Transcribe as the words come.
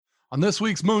On this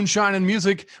week's Moonshine and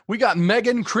Music, we got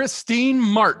Megan Christine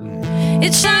Martin.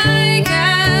 It's like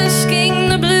asking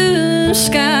the blue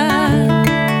sky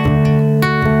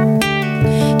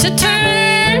to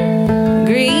turn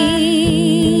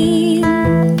green.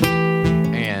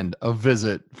 And a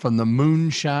visit from the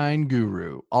Moonshine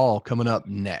Guru, all coming up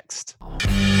next.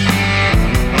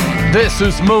 This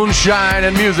is Moonshine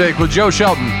and Music with Joe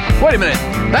Shelton. Wait a minute,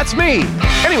 that's me.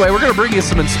 Anyway, we're going to bring you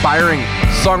some inspiring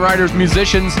songwriters,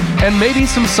 musicians, and maybe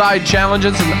some side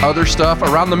challenges and other stuff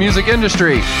around the music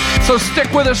industry. So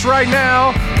stick with us right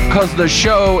now, because the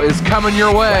show is coming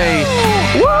your way.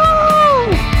 Woo!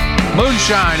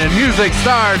 Moonshine and Music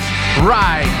starts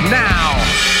right now.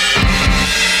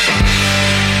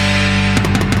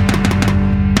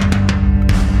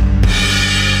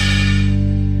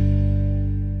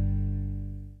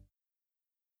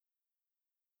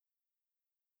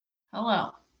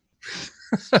 Hello.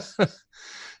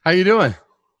 How you doing?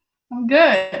 I'm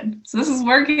good. So this is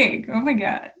working. Oh my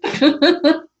god.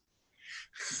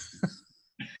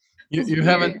 You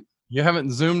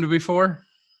haven't Zoomed before?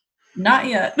 Not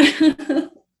yet.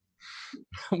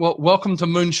 Well, welcome to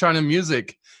Moonshine and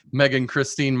Music, Megan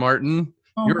Christine Martin.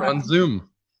 Oh, You're wow. on Zoom.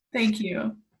 Thank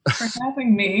you for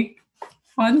having me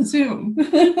on Zoom.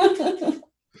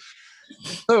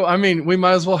 So, I mean, we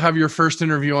might as well have your first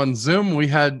interview on Zoom. We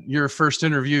had your first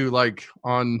interview like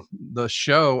on the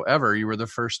show ever. You were the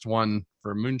first one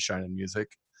for Moonshine and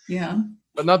Music. Yeah.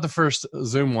 But not the first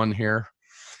Zoom one here.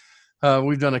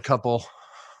 We've done a couple.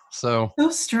 So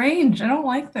strange. I don't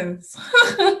like those.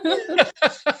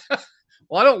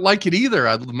 Well, I don't like it either.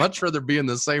 I'd much rather be in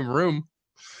the same room.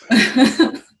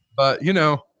 But, you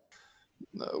know,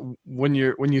 when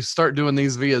you start doing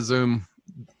these via Zoom,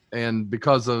 and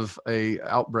because of a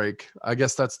outbreak, I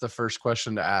guess that's the first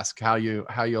question to ask: how you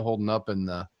holding up in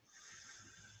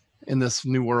this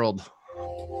new world?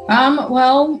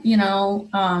 Well,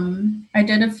 I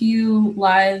did a few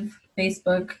live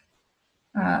Facebook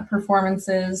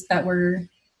performances that were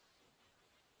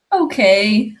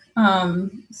okay.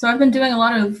 So I've been doing a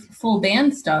lot of full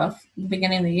band stuff at the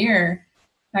beginning of the year,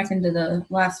 back into the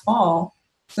last fall.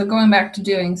 So going back to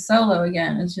doing solo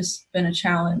again has just been a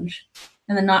challenge.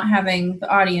 And then not having the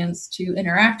audience to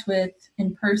interact with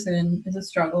in person is a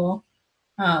struggle,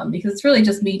 because it's really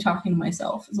just me talking to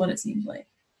myself is what it seems like.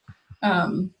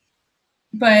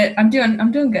 But I'm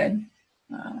doing good,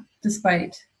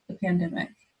 despite the pandemic,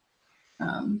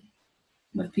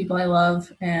 with people I love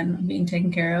and being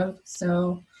taken care of.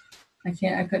 So I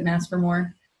couldn't ask for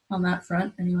more on that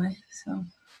front anyway. So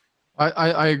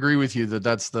I agree with you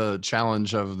that's the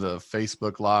challenge of the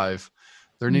Facebook Live.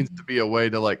 There needs to be a way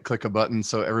to like click a button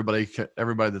so everybody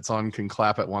that's on can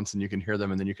clap at once and you can hear them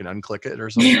and then you can unclick it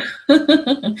or something.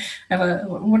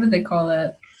 What do they call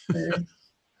that? The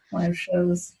live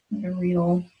shows, like a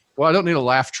reel. Well, I don't need a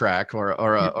laugh track or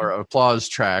a applause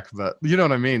track, but you know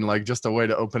what I mean? Like just a way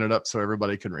to open it up so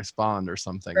everybody can respond or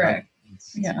something. Correct.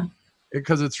 Yeah.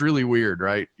 Because it's really weird,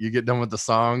 right? You get done with the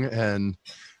song and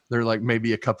there are like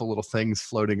maybe a couple little things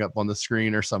floating up on the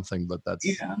screen or something, but that's...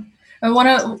 Yeah. And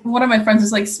one of my friends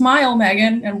was like, "Smile,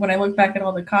 Megan." And when I look back at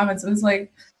all the comments, it was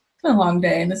like, "It's been a long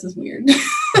day and this is weird."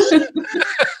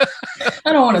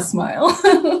 I don't want to smile.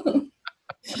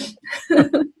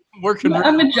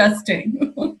 I'm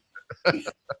adjusting.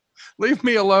 Leave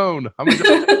me alone. I'm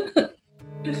adjusting.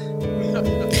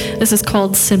 This is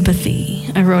called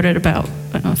Sympathy. I wrote it about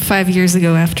 5 years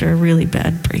ago after a really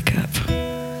bad breakup.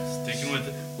 Sticking with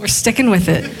it. We're sticking with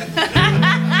it.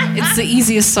 It's the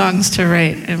easiest songs to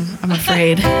write, I'm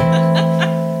afraid.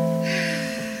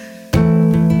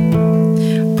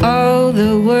 All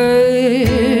the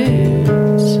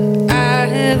words I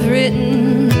have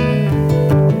written,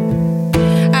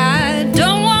 I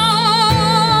don't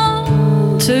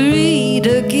want to read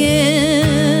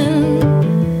again.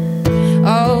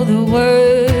 All the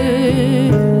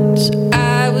words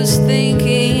I was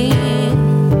thinking,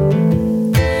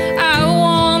 I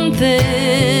want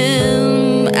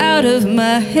them out of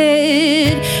my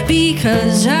head,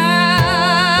 because I'll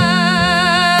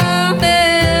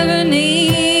never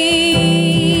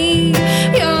need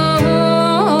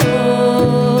your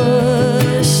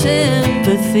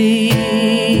sympathy.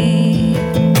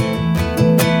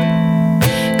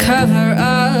 Cover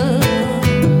up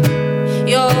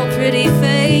your pretty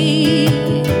face,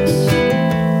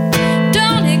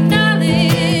 don't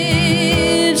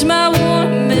acknowledge my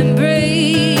warm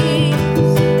embrace.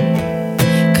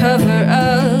 Cover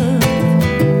up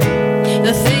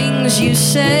the things you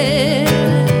said,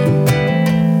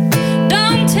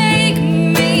 don't take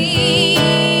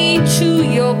me to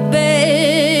your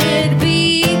bed,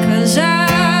 because I'll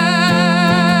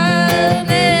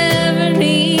never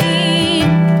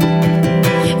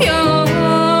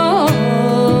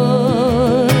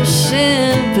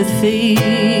sympathy.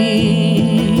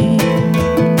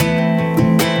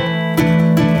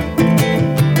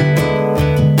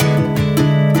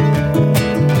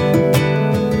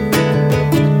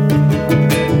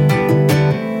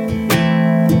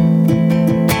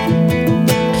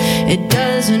 It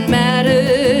doesn't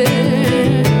matter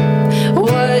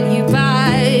what you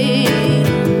buy.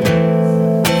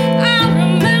 I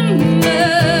remember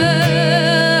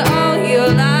all your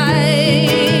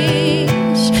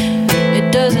lies.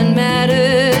 It doesn't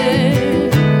matter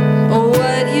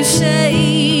what you say.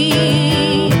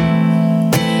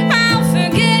 I'll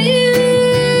forget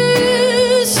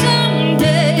you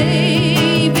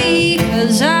someday,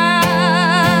 because I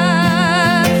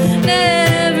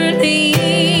never need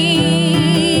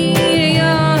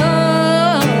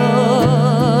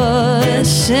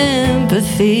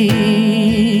sympathy.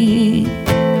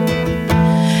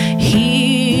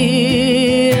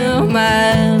 Hear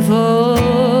my voice.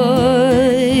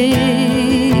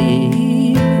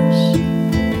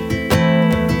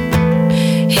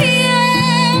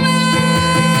 Hear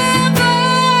my voice.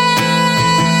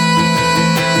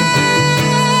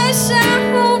 I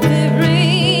hope it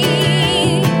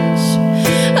rings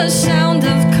a sound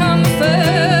of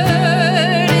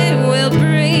comfort it will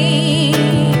bring.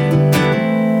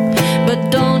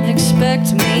 But don't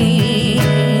expect me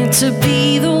to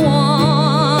be the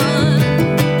one.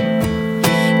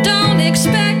 Don't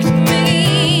expect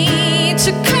me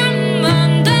to come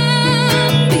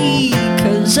undone,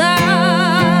 because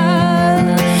I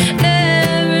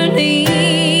never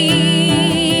need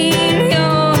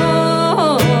your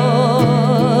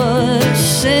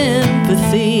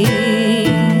sympathy.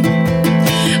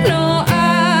 No,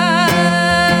 I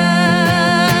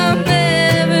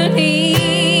never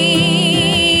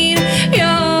need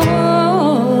your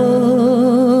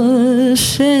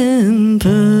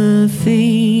sympathy.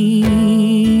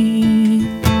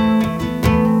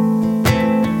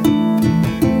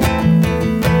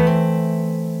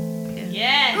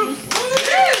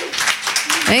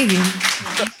 Thank you.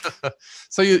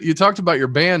 So you talked about your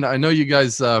band. I know you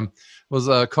guys was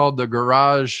called the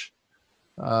Garage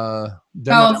Demo.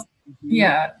 Oh,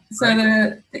 yeah. So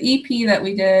the EP that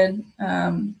we did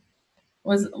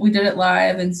we did it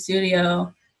live in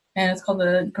studio, and it's called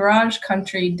the Garage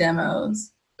Country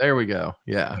Demos. There we go.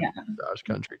 Yeah. Yeah. Garage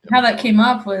Country Demo. How that came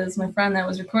up was my friend that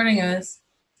was recording us,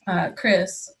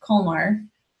 Chris Colmar,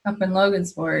 up in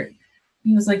Logansport.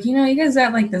 He was like, you know, you guys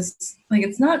got like this, like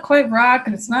it's not quite rock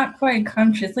and it's not quite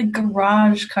country. It's like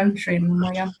garage country. And I'm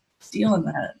like, I'm stealing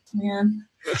that, man.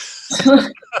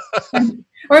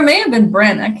 Or it may have been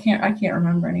Brent. I can't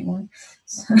remember anymore.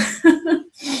 You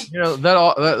know,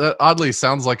 that oddly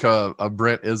sounds like a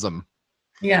Brent-ism.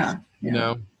 Yeah. You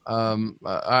know,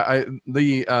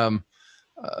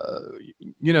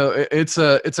 you know, it's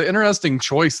an interesting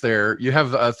choice there. You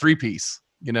have a 3-piece,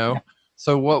 you know. Yeah.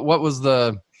 So what was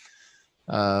the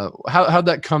how'd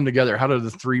that come together? How did the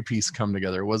 3-piece come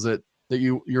together? Was it that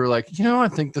you were like, you know, I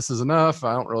think this is enough,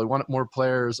 I don't really want more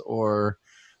players, or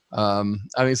I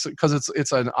mean, because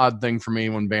it's an odd thing for me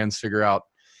when bands figure out,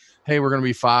 hey, we're going to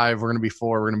be 5, we're going to be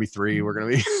 4, we're going to be 3, we're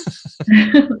going to be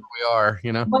we are,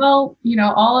 you know. Well, you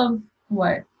know, all of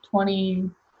what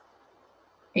 2018,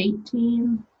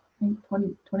 I think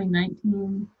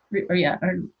 2019, or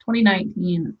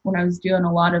 2019, when I was doing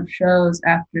a lot of shows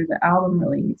after the album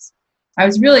release, I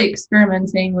was really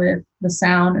experimenting with the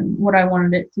sound and what I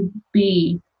wanted it to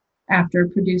be after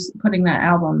putting that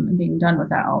album and being done with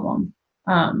that album,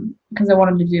 because I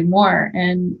wanted to do more.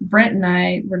 And Brent and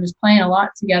I were just playing a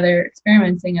lot together,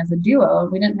 experimenting as a duo.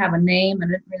 We didn't have a name. I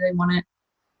didn't really want it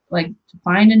to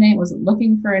find a name. Wasn't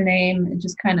looking for a name. It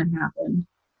just kind of happened.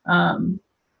 I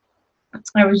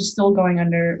was still going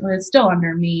under, well, it's still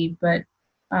under me, but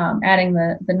adding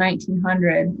the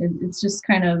 1900, it's just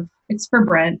kind of, it's for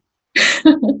Brent.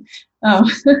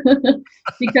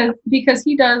 because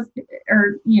he does,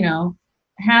 or you know,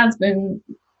 has been,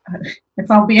 if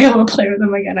I'll be able to play with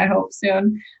him again, I hope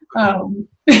soon.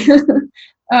 He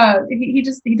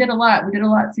did a lot. We did a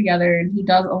lot together, and he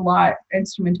does a lot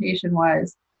instrumentation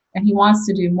wise, and he wants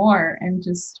to do more. And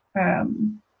just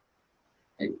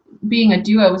being a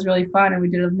duo was really fun, and we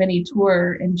did a mini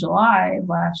tour in July of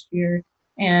last year,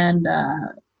 and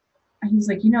he was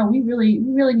like, you know, we really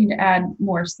need to add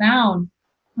more sound.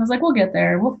 I was like, we'll get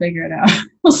there. We'll figure it out.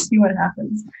 We'll see what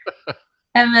happens.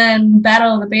 And then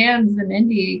Battle of the Bands in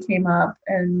Indy came up,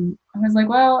 and I was like,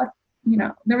 well, you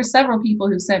know, there were several people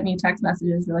who sent me text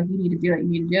messages. They're like, you need to do it. You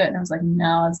need to do it. And I was like,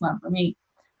 no, it's not for me.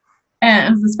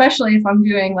 And especially if I'm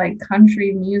doing like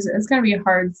country music, it's going to be a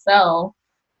hard sell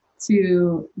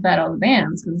to Battle of the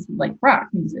Bands because it's like rock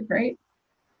music, right?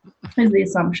 is the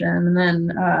assumption. And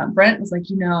then Brent was like,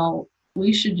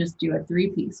 we should just do a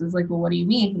 3-piece. I was like, well, what do you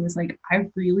mean? He was like, I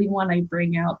really want to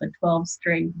bring out the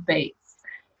 12-string bass.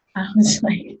 I was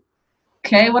like,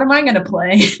 okay, what am I going to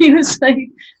play? He was like,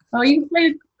 oh, you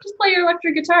can just play your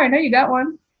electric guitar. I know you got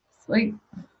one. It's like,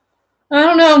 I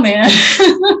don't know, man.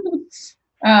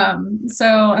 And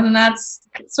then that's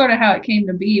sort of how it came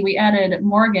to be. We added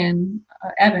Morgan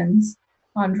Evans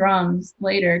on drums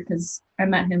later because I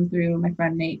met him through my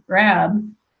friend Nate Grab,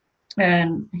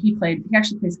 and he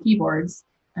actually plays keyboards.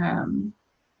 And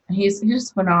he's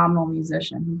just a phenomenal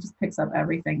musician. He just picks up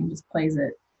everything and just plays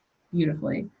it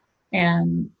beautifully.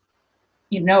 And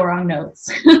no wrong notes,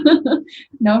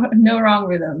 no wrong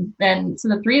rhythm. And so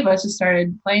the three of us just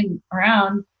started playing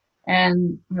around,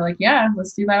 and we're like, yeah,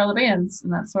 let's do Battle of the Bands.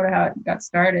 And that's sort of how it got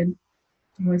started.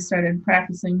 And we started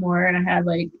practicing more, and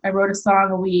I wrote a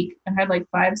song a week. I had like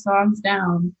 5 songs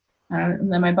down.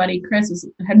 And then my buddy Chris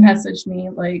had messaged me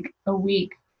like a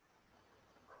week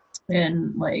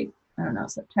in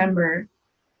September.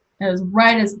 It was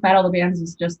right as Battle of the Bands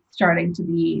was just starting to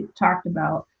be talked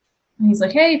about. And he's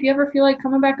like, hey, if you ever feel like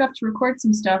coming back up to record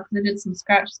some stuff, because I did some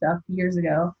scratch stuff years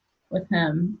ago with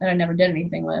him that I never did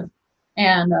anything with.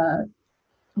 And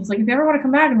he's like, if you ever want to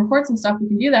come back and record some stuff, we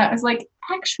can do that. I was like,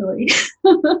 actually,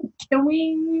 can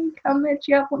we come hit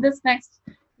you up with this next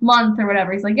month or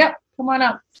whatever? He's like, yep, come on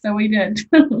up. So we did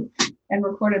and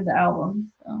recorded the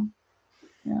album. So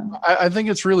yeah. I think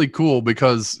it's really cool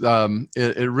because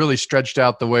it really stretched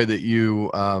out the way that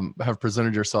you have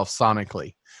presented yourself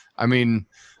sonically. I mean,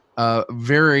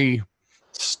 very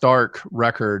stark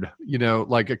record,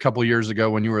 like a couple years ago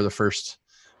when you were the first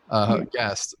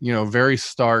guest, very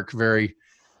stark, very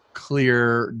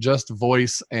clear, just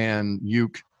voice and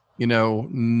uke,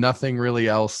 nothing really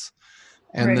else.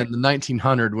 And Right. then the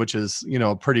 1900, which is,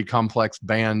 a pretty complex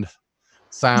band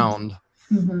sound,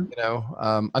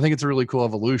 I think it's a really cool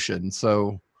evolution.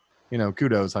 So,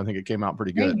 kudos. I think it came out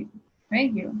pretty good.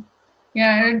 Thank you.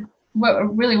 Yeah. What I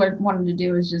wanted to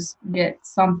do is just get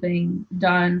something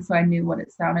done so I knew what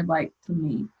it sounded like to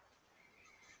me,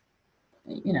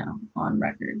 on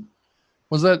record.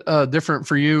 Was that different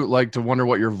for you, like to wonder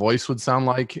what your voice would sound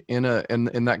like in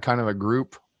that kind of a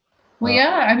group? Well,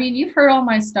 yeah, I mean, you've heard all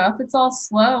my stuff. It's all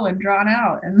slow and drawn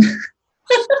out. And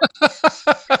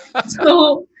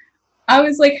so I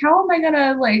was like, how am I going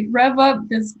to like rev up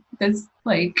this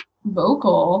like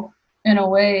vocal in a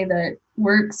way that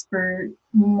works for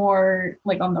more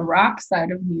like on the rock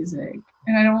side of music?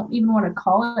 And I don't even want to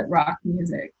call it rock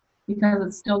music because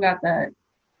it's still got that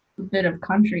bit of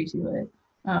country to it.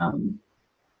 I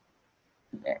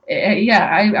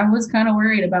was kind of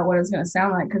worried about what it was going to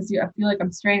sound like because I feel like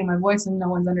I'm straining my voice and no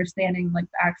one's understanding like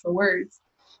the actual words.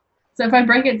 So if I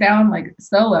break it down like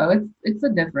solo,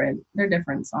 they're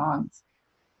different songs.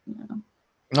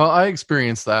 Well, I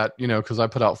experienced that, because I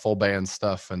put out full band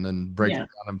stuff and then break it down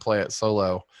and play it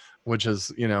solo, which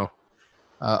is,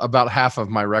 about half of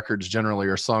my records generally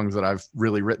are songs that I've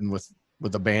really written with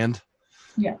a band.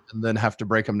 Yeah. And then have to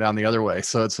break them down the other way.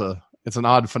 So it's an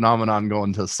odd phenomenon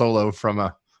going to solo from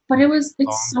a. But it's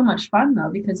so much fun though,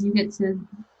 because you get to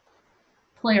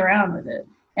play around with it.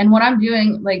 And what I'm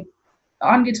doing, like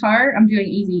on guitar, I'm doing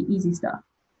easy stuff,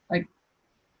 like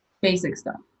basic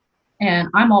stuff. And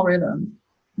I'm all rhythm.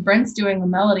 Brent's doing the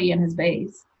melody and his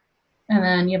bass. And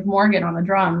then you have Morgan on the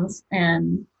drums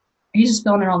and he's just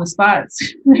filling in all the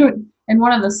spots. And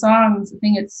one of the songs, I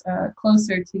think it's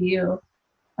Closer to You,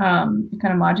 it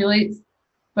kind of modulates,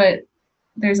 but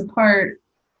there's a part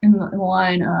in the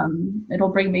line, it'll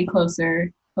bring me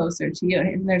closer to you.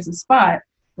 And there's a spot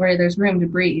where there's room to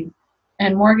breathe.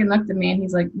 And Morgan looked at me and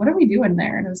he's like, what are we doing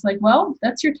there? And I was like, well,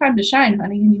 that's your time to shine,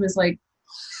 honey. And he was like,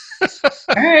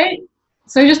 all right.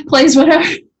 So he just plays whatever.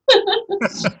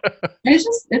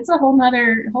 It's a whole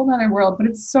nother world, but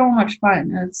it's so much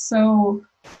fun. And it's so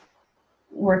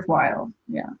worthwhile.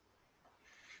 Yeah.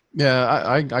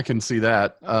 Yeah, I can see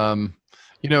that.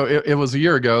 It was a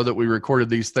year ago that we recorded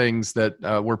these things that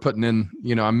we're putting in,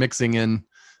 I'm mixing in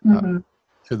to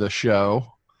the show,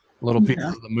 little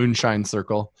pieces of the Moonshine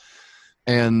Circle.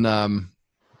 And, I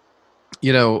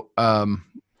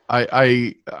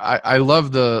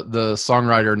love the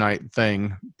songwriter night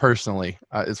thing personally.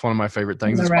 It's one of my favorite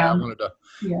things. That's why I wanted to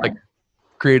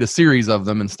create a series of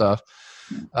them and stuff.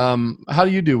 How do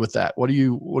you do with that? Do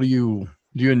you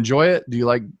enjoy it? Do you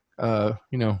like,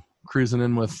 cruising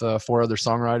in with 4 other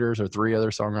songwriters or 3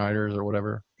 other songwriters or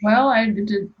whatever? Well, I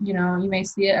did, you may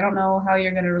see it. I don't know how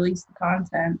you're going to release the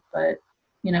content, but,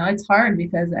 it's hard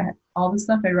because all the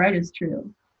stuff I write is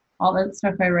true. All that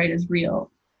stuff I write is real.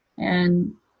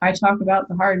 And I talk about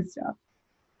the hard stuff.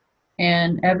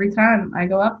 And every time I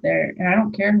go up there, and I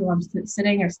don't care who I'm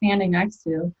sitting or standing next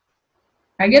to,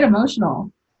 I get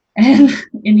emotional. And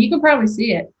you can probably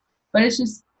see it, but that's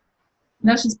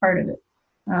just part of it.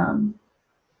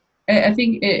 I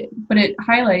think it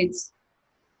highlights,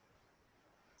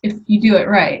 if you do it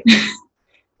right,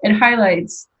 it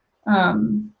highlights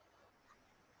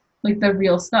like the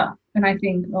real stuff. And I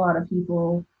think a lot of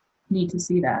people need to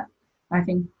see that. I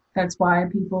think that's why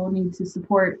people need to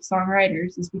support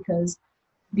songwriters, is because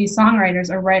these songwriters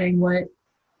are writing what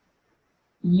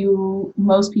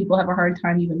most people have a hard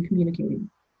time even communicating.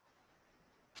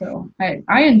 So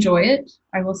I enjoy it.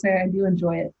 I will say I do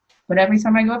enjoy it. But every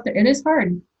time I go up there, it is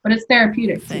hard, but it's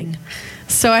therapeutic. Thing.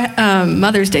 So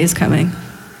Mother's Day is coming,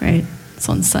 right? It's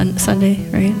on Sunday,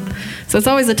 right? So it's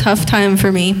always a tough time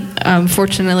for me.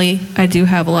 Fortunately, I do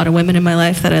have a lot of women in my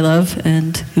life that I love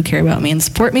and who care about me and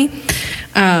support me.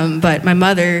 But my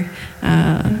mother,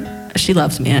 she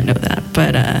loves me, I know that.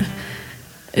 But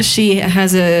she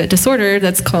has a disorder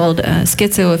that's called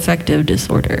schizoaffective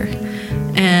disorder.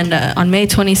 And on May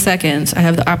 22nd, I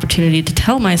have the opportunity to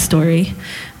tell my story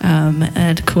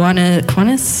at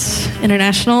Kiwanis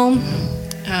International.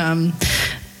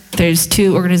 There's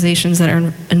two organizations that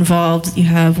are involved. You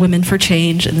have Women for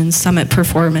Change and then Summit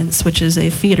Performance, which is a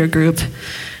theater group.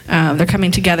 They're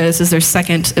coming together. This is their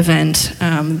second event,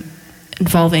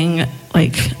 involving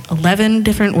like 11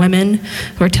 different women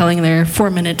who are telling their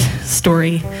 4-minute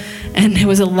story. And it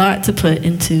was a lot to put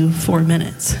into 4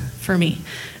 minutes for me.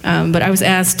 But I was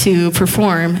asked to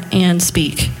perform and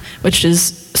speak, which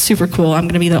is super cool. I'm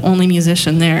going to be the only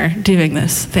musician there doing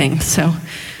this thing. So,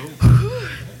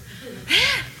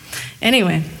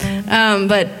 anyway,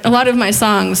 but a lot of my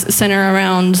songs center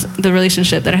around the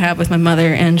relationship that I have with my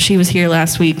mother, and she was here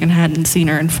last week and hadn't seen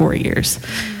her in 4 years.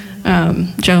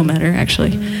 Joe met her,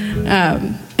 actually.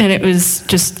 And it was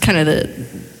just kind of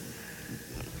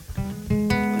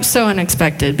so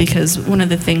unexpected, because one of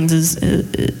the things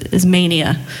is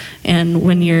mania, and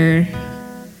when you're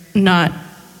not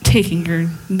taking your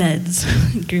meds,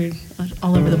 you're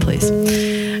all over the place.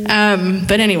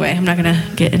 But anyway, I'm not gonna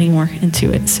get any more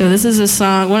into it. So this is a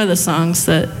song, one of the songs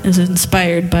that is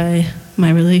inspired by my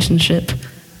relationship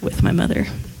with my mother.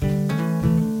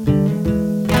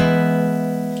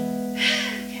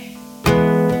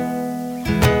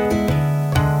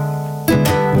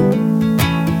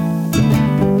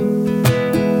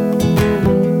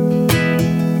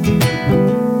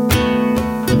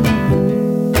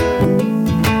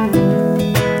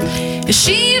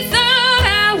 She thought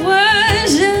I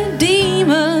was a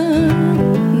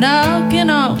demon knocking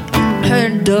on her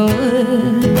door,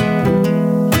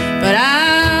 but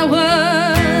I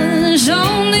was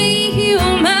only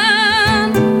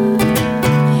human.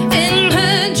 In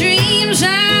her dreams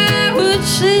I would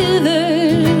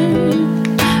slither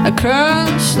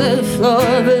across the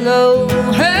floor below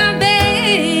her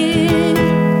bed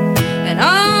and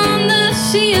on the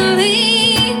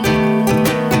ceiling,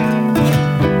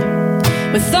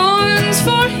 with thorns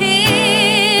for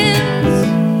hands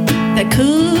that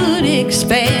could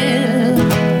expand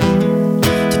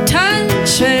to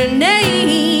touch her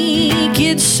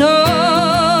naked soul.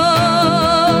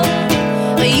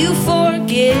 You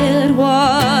forget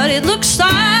what it looks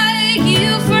like,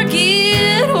 you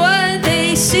forget what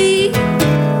they see.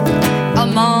 A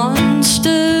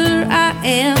monster I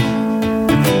am,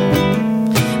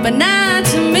 but not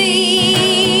to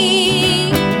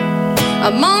me. A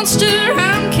monster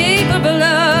I'm capable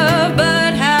of,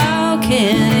 but how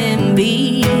can it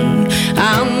be?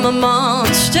 I'm a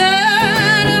monster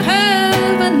to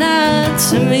her, but not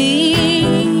to me.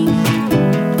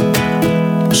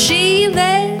 She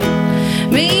let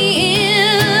me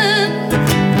in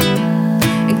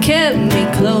and kept me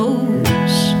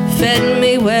close, fed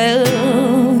me well,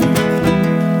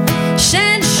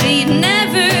 said she'd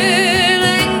never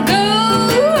let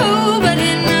go, but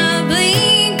in a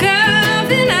blink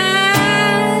of an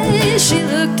eye, she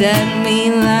looked at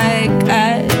me like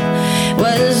I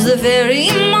was the very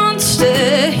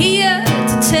monster here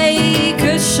to take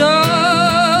her soul.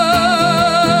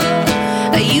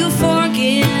 You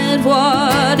forget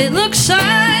what it looks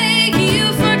like,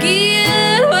 you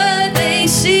forget what they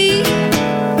see.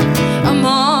 A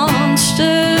monster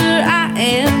I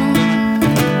am,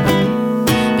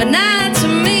 but not to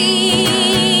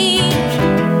me.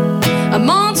 A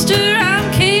monster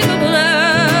I'm capable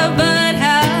of, but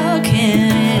how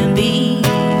can it be?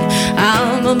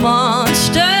 I'm a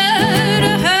monster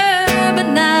to her, but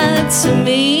not to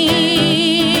me.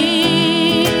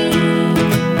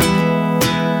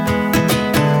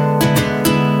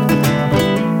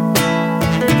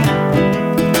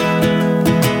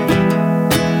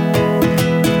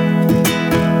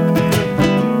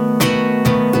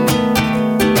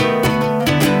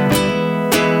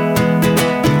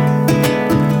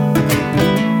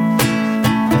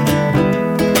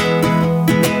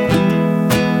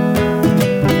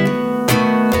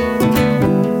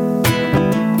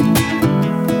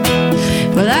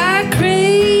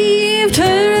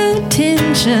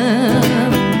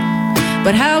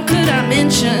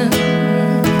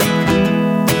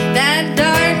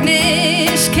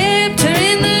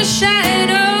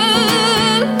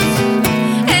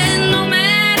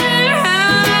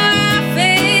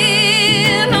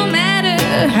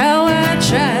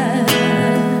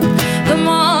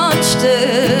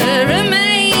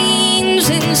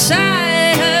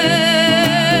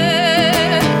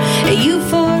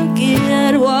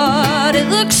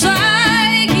 Looks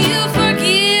like you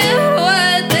forgive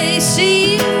what they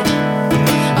see.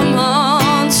 A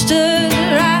monster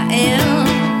I am,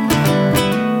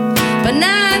 but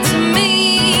not to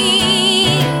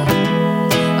me.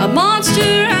 A monster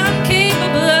I'm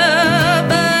capable of,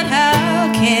 but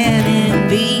how can it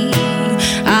be?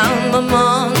 I'm a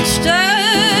monster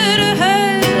to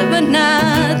her, but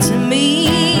not to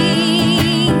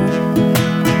me.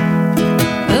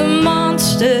 The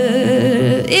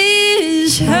monster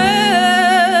is her,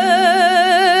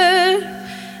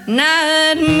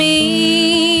 not me.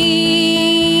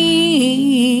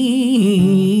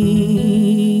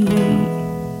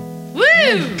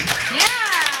 Woo!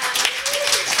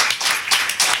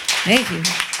 Thank you.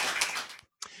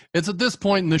 It's at this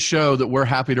point in the show that we're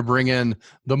happy to bring in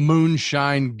the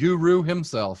moonshine guru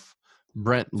himself,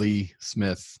 Brent Lee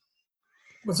Smith.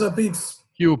 What's up, peeps?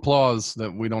 Cue applause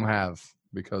that we don't have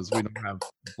because we don't have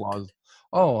applause.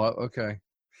 Oh, okay.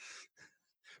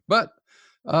 But,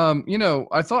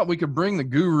 I thought we could bring the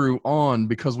guru on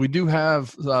because we do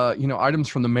have, items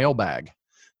from the mailbag.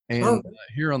 And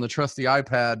here on the trusty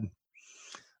iPad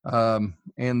and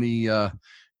the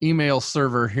email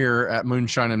server here at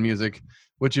Moonshine and Music,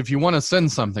 which if you want to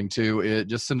send something to,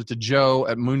 just send it to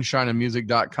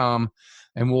joe@moonshineandmusic.com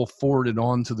and we'll forward it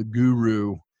on to the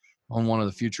guru on one of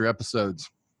the future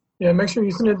episodes. Yeah, make sure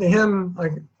you send it to him.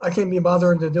 I can't be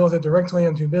bothered to deal with it directly.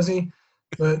 I'm too busy.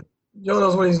 But Joe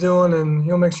knows what he's doing, and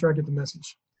he'll make sure I get the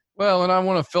message. Well, and I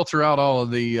want to filter out all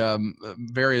of the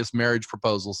various marriage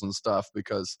proposals and stuff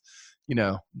because,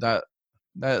 that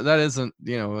isn't,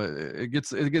 it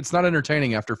gets not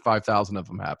entertaining after 5,000 of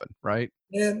them happen, right?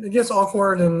 Yeah, it gets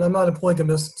awkward, and I'm not a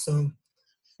polygamist, so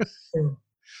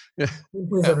yeah.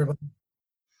 Please, everybody.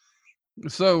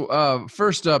 So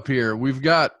first up here, we've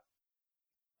got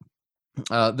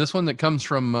this one that comes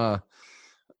from,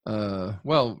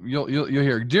 you'll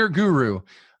hear, Dear Guru,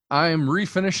 I am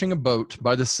refinishing a boat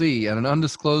by the sea at an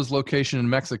undisclosed location in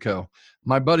Mexico.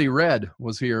 My buddy Red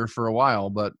was here for a while,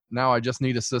 but now I just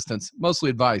need assistance, mostly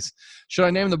advice. Should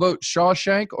I name the boat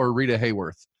Shawshank or Rita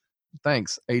Hayworth?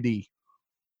 Thanks, AD.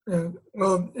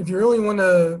 Well, if you really want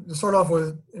to start off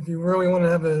with, if you really want to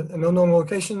have an unknown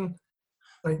location,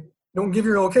 don't give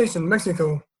your location,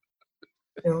 Mexico.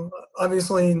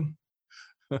 Obviously,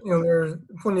 there's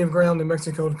plenty of ground in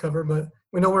Mexico to cover, but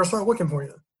we know where to start looking for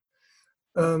you.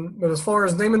 But as far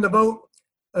as naming the boat,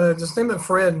 just name it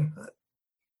Fred.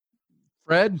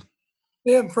 Fred?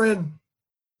 Yeah, Fred.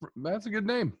 That's a good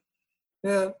name.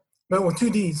 Yeah, but with 2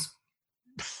 Ds.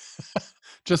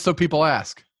 Just so people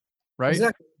ask, right?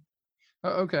 Exactly.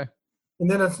 Okay. And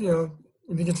then if you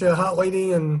get you a hot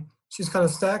lady and she's kind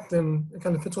of stacked, then it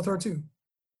kind of fits with her too.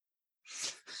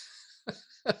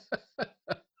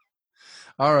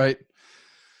 All right.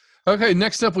 Okay,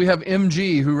 next up we have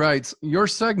MG who writes, your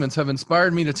segments have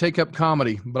inspired me to take up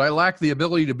comedy, but I lack the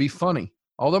ability to be funny.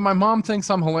 Although my mom thinks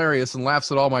I'm hilarious and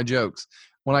laughs at all my jokes.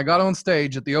 When I got on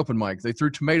stage at the open mic, they threw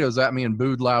tomatoes at me and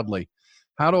booed loudly.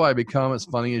 How do I become as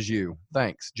funny as you?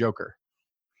 Thanks, Joker.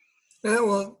 Yeah,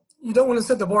 well, you don't want to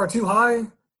set the bar too high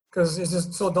because it's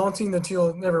just so daunting that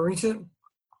you'll never reach it.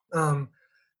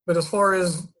 But as far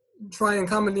as trying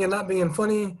comedy and not being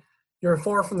funny, you're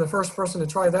far from the first person to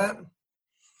try that.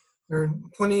 There are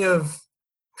plenty of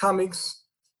comics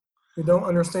who don't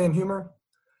understand humor.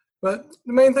 But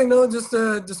the main thing, though, just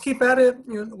keep at it.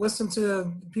 Listen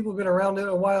to people who've been around it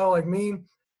a while, like me,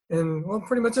 and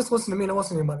pretty much just listen to me. Don't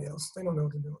listen to anybody else. They don't know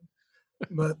what they're doing.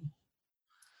 But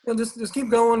just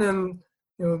keep going, and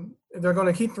if they're going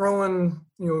to keep throwing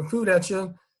food at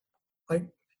you, like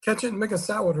catch it and make a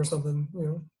salad or something.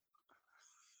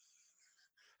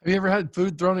 Have you ever had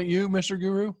food thrown at you, Mr.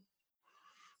 Guru? Of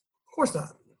course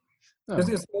not. No.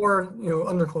 It's more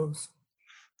underclothes.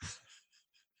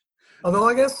 Although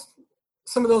I guess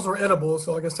some of those were edible,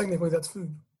 so I guess technically that's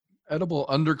food. Edible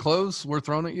underclothes were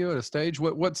thrown at you at a stage?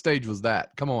 What stage was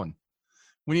that? Come on.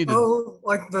 We need to... Oh,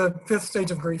 like the 5th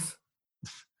stage of grief.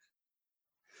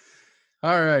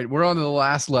 All right, we're on to the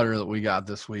last letter that we got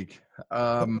this week.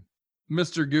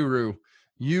 Mr. Guru,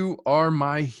 you are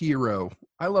my hero.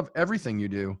 I love everything you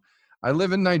do. I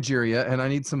live in Nigeria, and I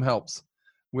need some helps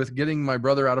with getting my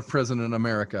brother out of prison in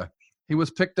America. He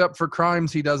was picked up for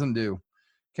crimes he doesn't do.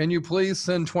 Can you please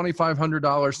send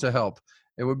 $2,500 to help?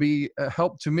 It would be a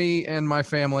help to me and my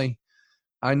family.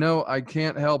 I know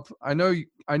can't help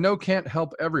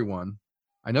everyone.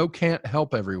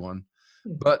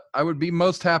 But I would be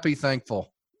most happy,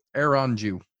 thankful. Aaron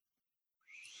Jew.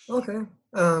 Okay.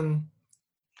 I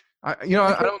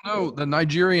don't know. The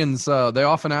Nigerians, they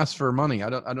often ask for money. I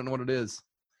don't know what it is.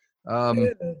 I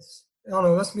don't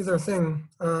know. That's be their thing.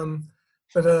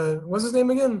 But what's his name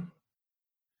again?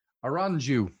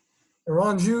 Aranju.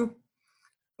 Aranju.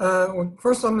 Well,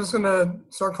 first, I'm just gonna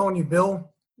start calling you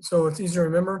Bill, so it's easier to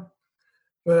remember.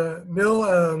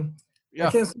 Bill, Yeah.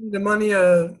 I can't see the money.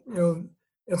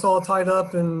 It's all tied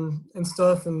up and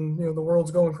stuff, and the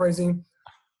world's going crazy.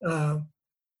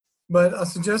 But I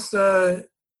suggest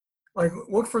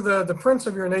look for the prince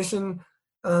of your nation.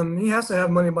 He has to have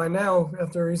money by now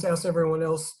after he's asked everyone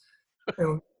else.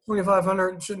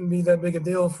 $2,500 shouldn't be that big a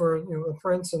deal for a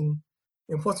prince, and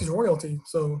plus he's royalty,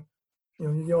 so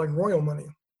you get like royal money.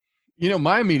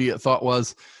 My immediate thought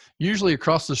was usually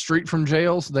across the street from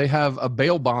jails they have a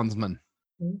bail bondsman,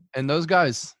 and those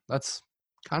guys, that's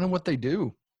kind of what they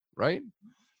do, right?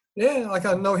 Yeah, like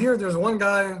I know here there's one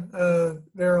guy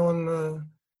there on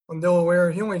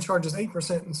Delaware. He only charges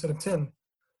 8% instead of 10.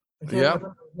 I can't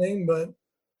remember his name, but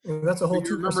that's a whole 2%.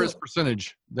 Remember his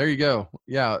percentage. There you go.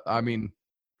 Yeah, I mean,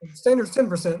 standard's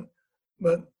 10%,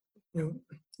 but you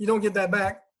don't get that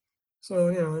back. So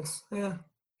it's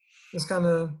kind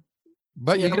of.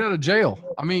 But you get out of jail.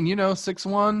 I mean,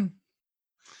 6'1".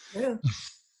 Yeah.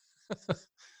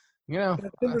 10%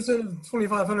 of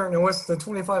 2,500. And what's the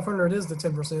 2,500 is the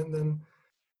 10%? Then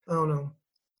I don't know.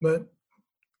 But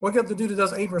what you have to do that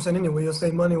does 8% anyway? You'll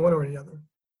save money one or the other.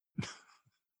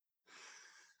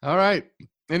 All right.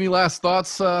 Any last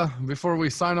thoughts before we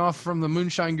sign off from the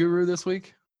Moonshine Guru this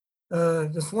week?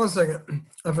 Just 1 second.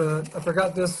 I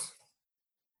forgot this.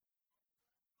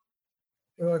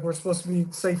 Like we're supposed to be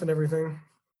safe and everything.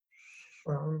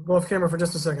 I'll go off camera for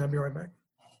just a second. I'll be right back.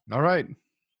 All right.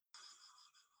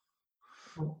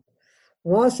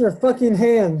 Wash your fucking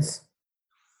hands.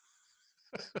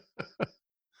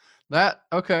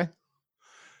 Okay.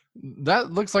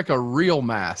 That looks like a real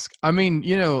mask. I mean,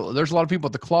 there's a lot of people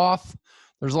with the cloth.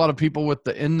 There's a lot of people with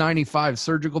the N95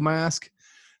 surgical mask.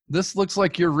 This looks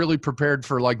like you're really prepared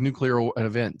for like nuclear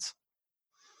events.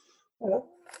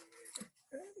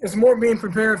 It's more being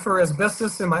prepared for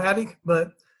asbestos in my attic,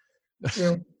 but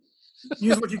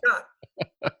use what you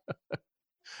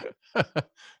got.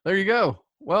 There you go.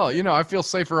 Well, I feel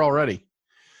safer already.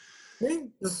 Hey,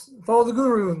 just follow the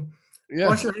guru. Yeah.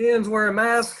 Wash your hands, wear a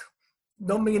mask.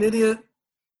 Don't be an idiot.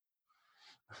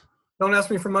 Don't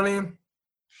ask me for money.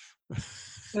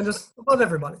 And just love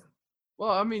everybody.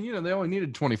 Well, I mean, they only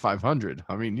needed 2,500.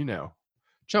 I mean,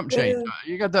 chump change. Yeah.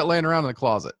 You got that laying around in the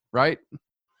closet, right?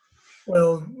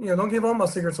 Well, don't give all my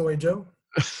secrets away, Joe.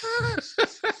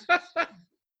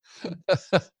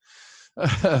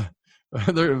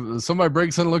 Somebody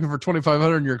breaks in looking for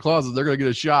 2,500 in your closet, they're going to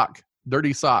get a shock.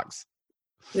 Dirty socks.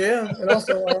 Yeah, and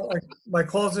also my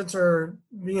closets are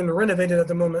being renovated at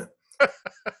the moment.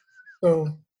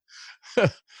 So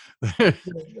a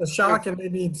shock and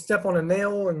maybe step on a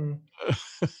nail and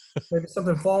maybe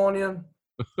something fall on you.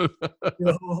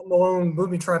 Home Alone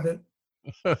booby trap it.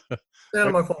 Stay out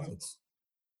of my closets.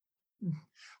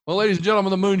 Well, ladies and gentlemen,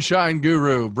 the Moonshine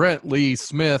Guru, Brent Lee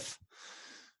Smith.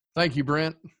 Thank you,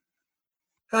 Brent.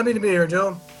 Happy to be here,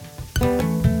 Joe.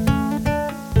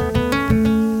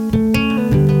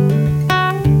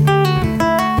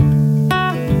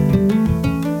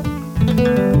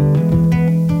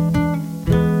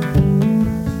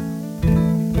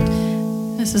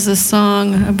 This is a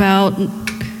song about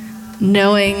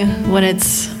knowing when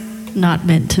it's not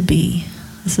meant to be.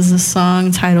 This is a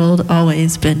song titled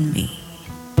Always Been Me.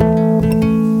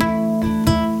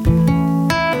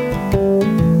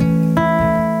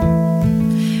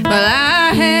 Well,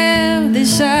 I have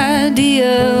this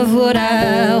idea of what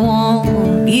I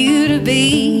want you to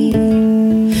be,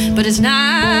 but it's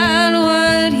not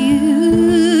what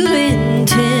you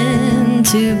intend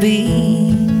to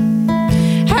be.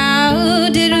 How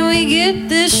did we get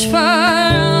this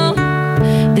far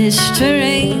on this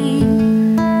terrain?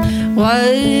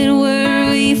 What were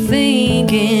we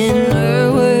thinking,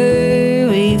 or were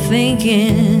we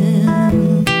thinking?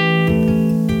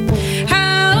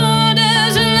 How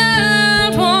does a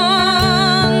loved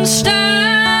one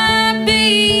stop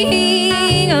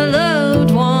being a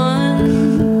loved one?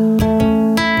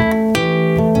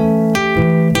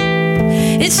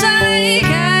 It's like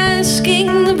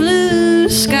asking the blue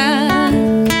sky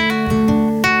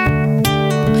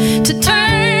to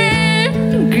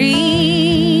turn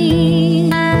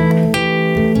green.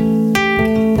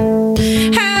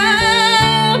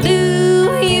 How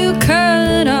do you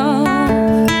cut off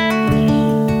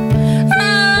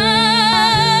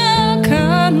all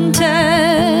contact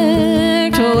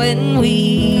when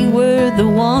we were the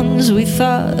ones we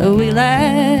thought we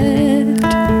lacked?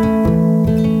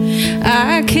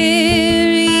 I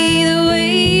carry the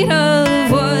weight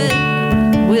of what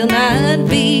will not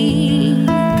be.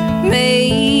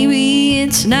 Maybe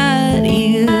it's not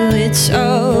you, it's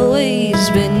always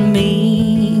been me.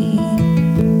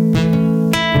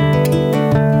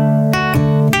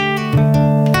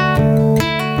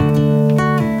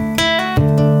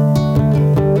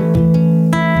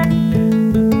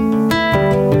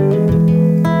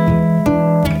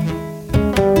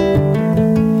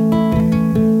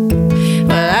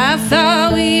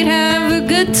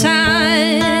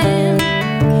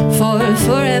 or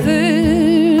forever.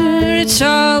 It's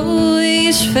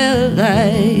always felt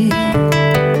like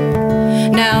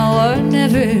now or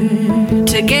never.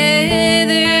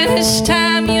 Together this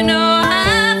time, you know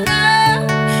I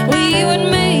thought we would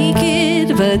make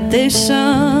it, but there's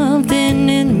something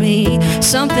in me,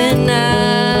 something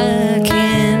I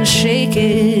can't shake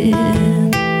it.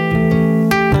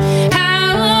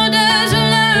 How does a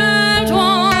loved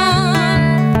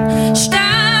one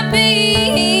stop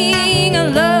being a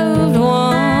loved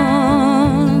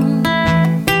one?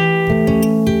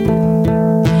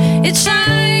 It's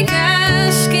like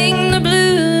asking the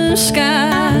blue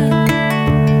sky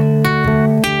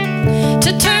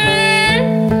to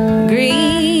turn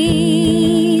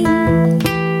green.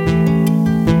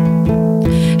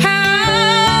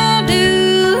 How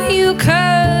do you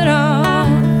cut off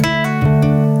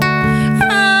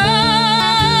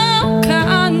all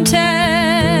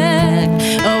contact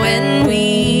when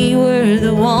we were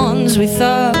the ones we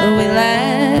thought we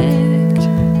lacked?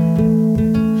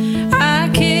 I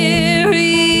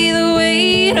carry the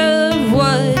weight of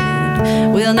what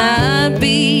will not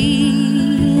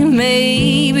be.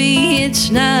 Maybe it's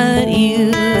not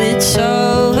you, it's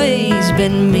always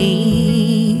been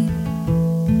me.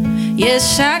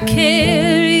 Yes, I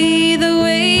carry the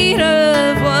weight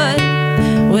of what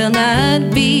will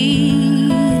not be.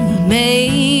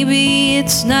 Maybe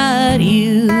it's not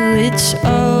you, it's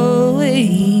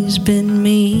always been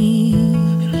me.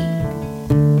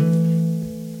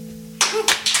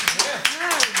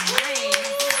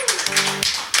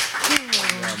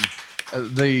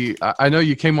 I know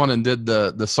you came on and did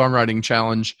the songwriting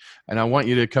challenge, and I want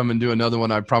you to come and do another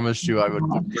one. I promised you I would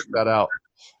work that out.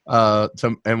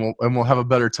 And we'll have a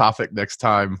better topic next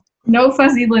time. No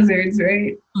fuzzy lizards,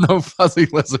 right? No fuzzy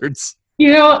lizards.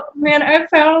 You know, man, I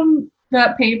found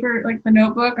that paper, like the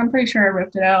notebook. I'm pretty sure I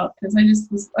ripped it out because I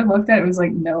looked at it, it was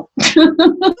like, no.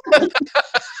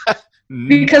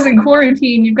 Because in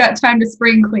quarantine, you've got time to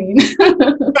spring clean.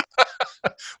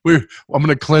 I'm going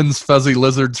to cleanse fuzzy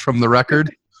lizards from the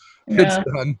record. Yeah. It's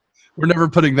done. We're never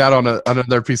putting that on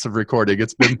another piece of recording.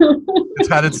 It's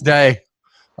had its day.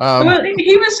 Well,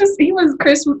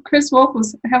 Chris Wolf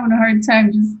was having a hard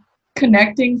time just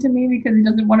connecting to me because he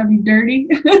doesn't want to be dirty.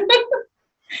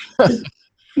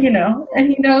 You know,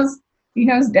 and he knows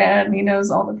Dad, and he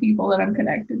knows all the people that I'm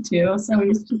connected to. So he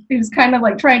was kind of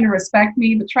like trying to respect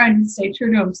me, but trying to stay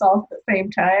true to himself at the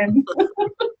same time.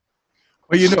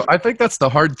 Well, you know, I think that's the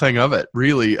hard thing of it,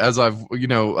 really, as I've,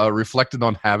 reflected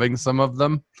on having some of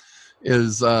them,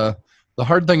 is the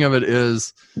hard thing of it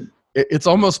is it's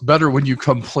almost better when you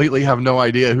completely have no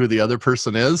idea who the other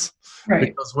person is. Right.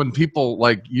 Because when people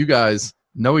like you guys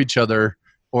know each other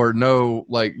or know,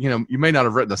 like, you may not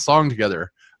have written a song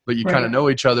together, but you kind of know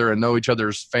each other and know each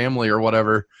other's family or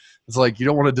whatever. It's like you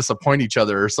don't want to disappoint each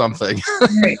other or something.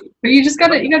 Right. But you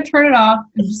gotta turn it off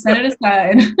and just set it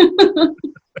aside.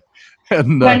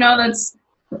 And, I know that's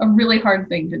a really hard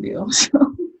thing to do.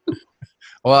 So.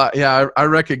 Well, yeah, I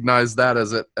recognized that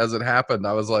as it happened.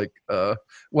 I was like,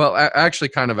 actually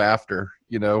kind of after,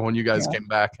 when you guys came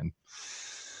back, and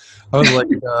I was like,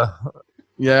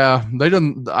 yeah, they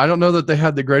didn't, I don't know that they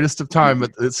had the greatest of time,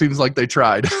 but it seems like they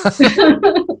tried.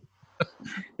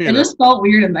 It just felt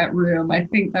weird in that room. I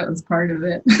think that was part of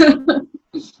it.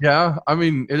 Yeah, I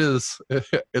mean, it's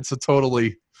a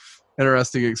totally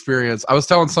interesting experience. I was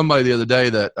telling somebody the other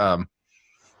day that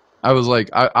I was like,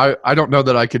 I don't know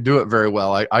that I could do it very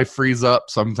well. I freeze up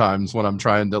sometimes when I'm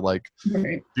trying to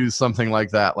do something like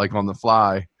that, like on the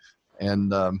fly.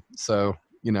 And so,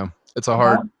 it's a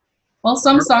hard. Well,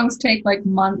 some songs take like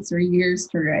months or years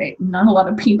to write. Not a lot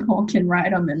of people can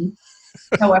write them in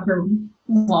however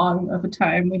long of a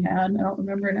time we had. I don't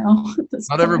remember now.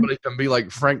 Not everybody can be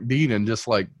like Frank Dean and just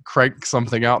like crank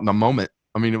something out in a moment.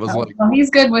 I mean, it was well,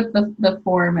 he's good with the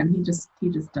form, and he just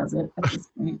does it at this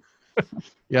point.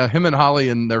 Yeah, him and Holly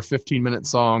and their 15-minute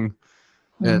song,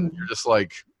 and you're just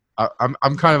like,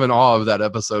 I'm kind of in awe of that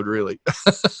episode, really.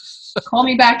 Call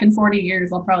me back in 40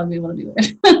 years, I'll probably be able to do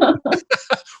it.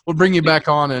 We'll bring you back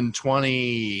on in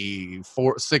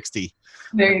 2460.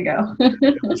 There you go.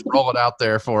 Just roll it out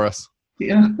there for us.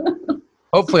 Yeah.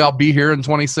 Hopefully, I'll be here in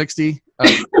 2060.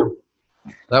 That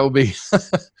will be.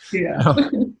 Yeah.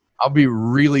 I'll be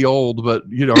really old, but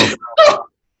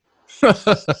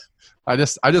I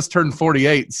just turned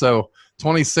 48, so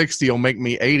 2060 will make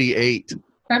me 88.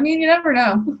 I mean, you never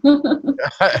know.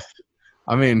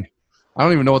 I mean, I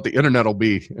don't even know what the internet will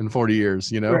be in 40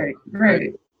 years,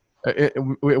 Right. It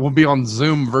will be on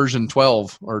Zoom version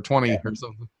 12 or 20 or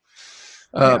something.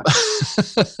 Yeah.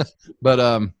 But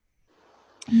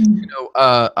You know,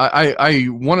 I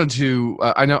wanted to.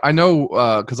 I know,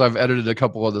 because I've edited a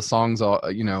couple of the songs,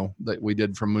 you know, that we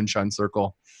did from Moonshine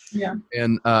Circle. Yeah.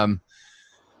 And I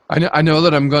know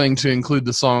that I'm going to include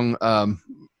the song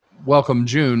 "Welcome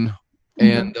June,"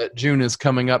 and June is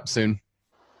coming up soon.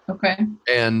 Okay.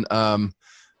 And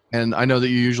I know that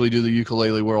you usually do the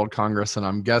Ukulele World Congress, and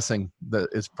I'm guessing that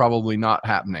it's probably not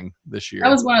happening this year. That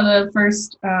was one of the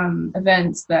first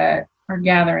events that are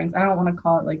gatherings. I don't want to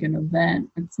call it like an event.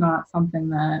 It's not something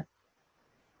that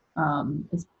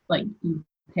is like you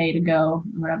pay to go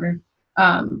or whatever.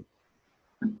 But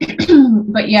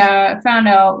yeah, I found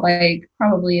out like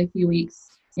probably a few weeks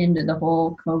into the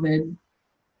whole COVID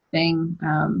thing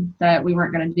that we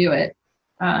weren't going to do it.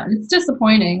 It's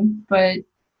disappointing, but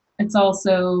it's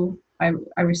also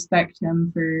I respect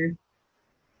him for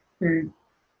you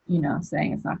know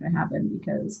saying it's not going to happen,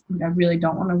 because I really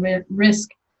don't want to risk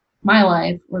my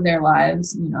life or their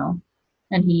lives, you know.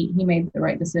 And he made the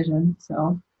right decision.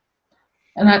 So,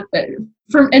 and that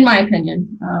in my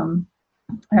opinion,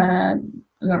 and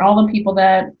all the people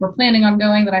that were planning on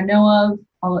going that I know of,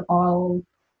 all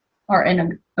are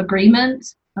in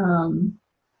agreement.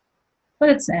 But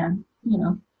it's sad, you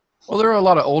know. Well, there are a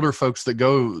lot of older folks that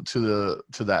go to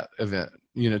that event,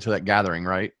 you know, to that gathering,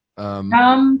 right? For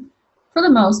the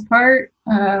most part,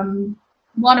 a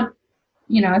lot of,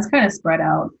 you know, it's kind of spread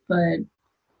out, but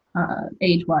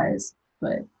age-wise.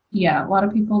 But yeah, a lot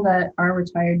of people that are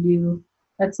retired do.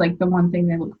 That's like the one thing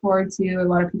they look forward to. A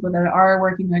lot of people that are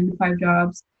working 9-to-5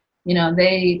 jobs, you know,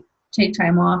 they take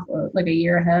time off like a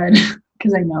year ahead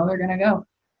because they know they're gonna go.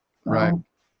 So, right.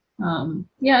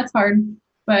 Yeah, it's hard,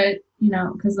 but you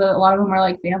know, because a lot of them are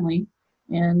like family,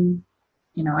 and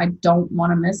you know, I don't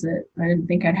want to miss it. I didn't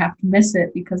think I'd have to miss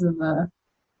it because of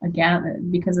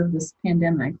because of this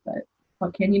pandemic. But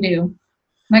what can you do? And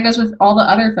that goes with all the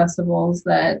other festivals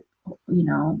that, you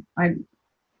know, I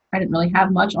didn't really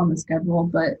have much on the schedule,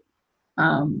 but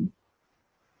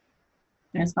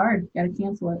it's hard. You got to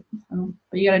cancel it. So,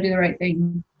 but you got to do the right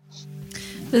thing.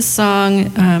 This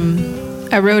song,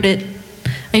 I wrote it.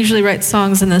 I usually write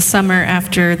songs in the summer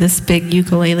after this big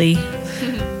ukulele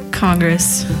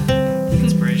congress.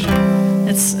 Inspiration.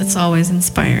 It's always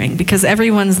inspiring because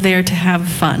everyone's there to have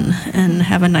fun and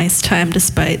have a nice time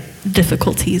despite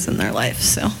difficulties in their life.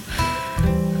 So,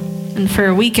 and for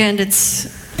a weekend, it's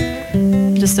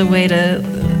just a way to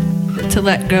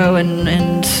let go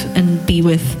and be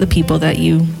with the people that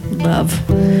you love.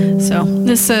 So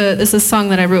this is a song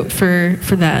that I wrote for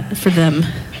them.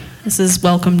 This is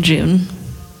Welcome June.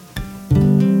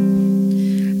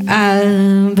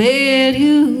 I bet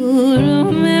you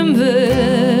remember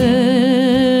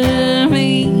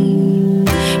me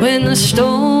when the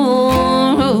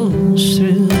storm rolls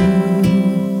through.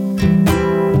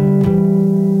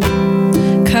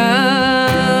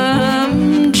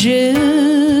 Come June,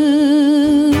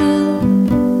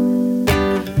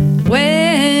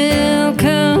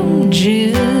 welcome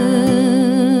June.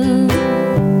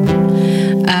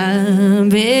 I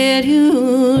bet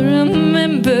you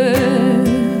remember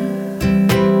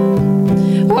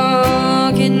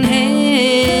walking hand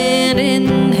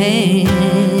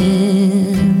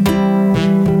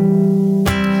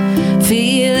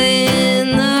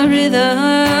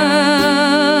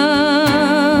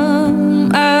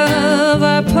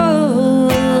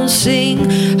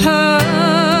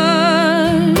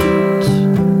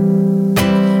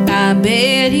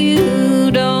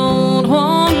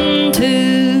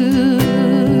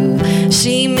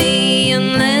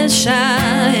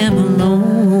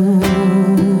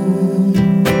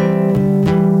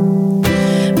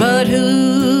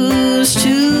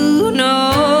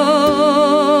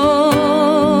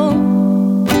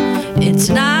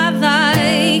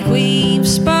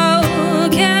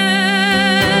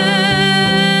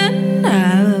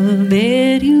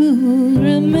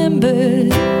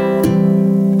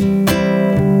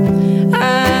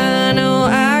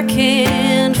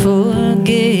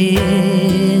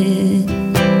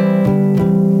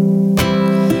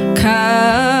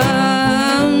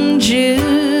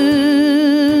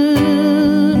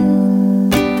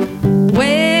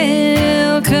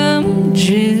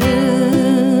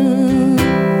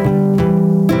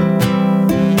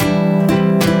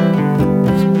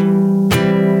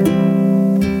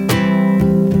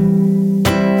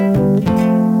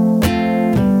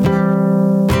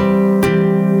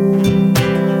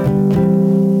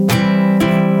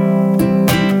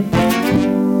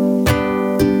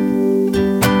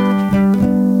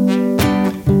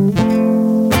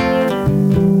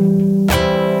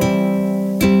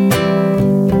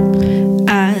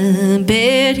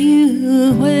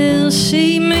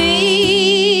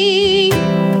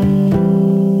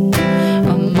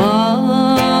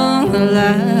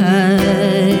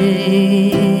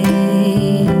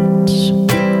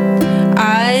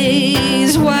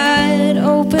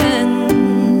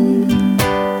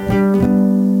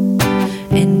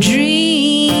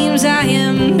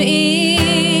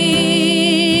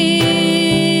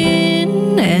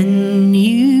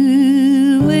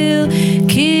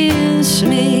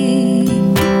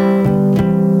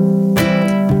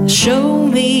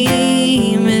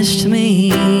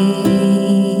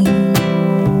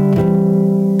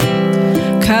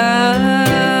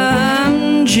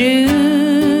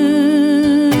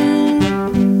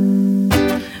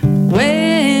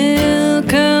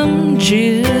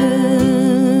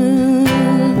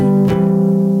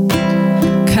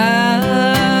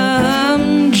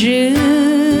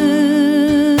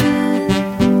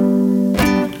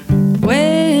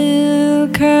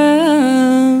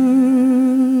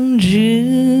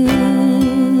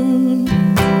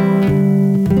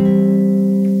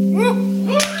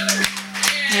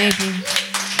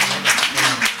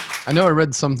I know I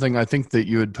read something, I think that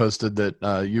you had posted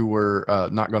that you were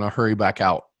not going to hurry back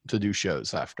out to do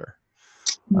shows after.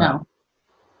 No.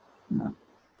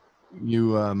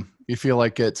 You feel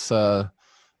like it's that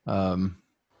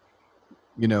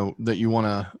you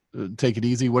want to take it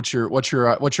easy. What's your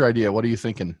idea? What are you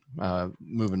thinking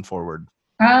moving forward?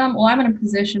 Well, I'm in a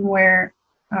position where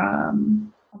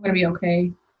I'm going to be okay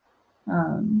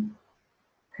in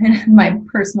my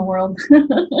personal world.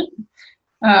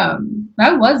 I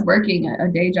was working a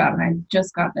day job, and I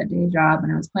just got that day job,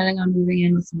 and I was planning on moving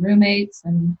in with some roommates,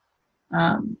 and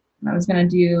I was going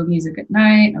to do music at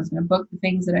night. I was going to book the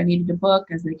things that I needed to book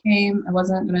as they came. I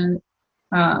wasn't going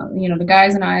to, the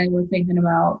guys and I were thinking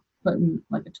about putting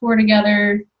like a tour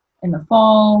together in the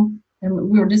fall. And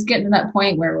we were just getting to that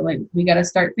point where we're like, we got to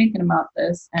start thinking about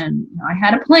this. And I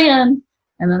had a plan,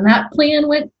 and then that plan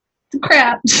went to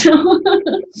crap.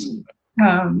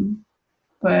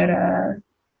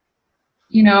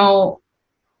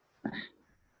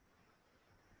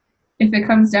 If it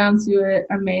comes down to it,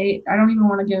 I don't even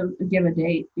want to give a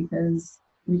date because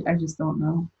I just don't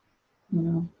know,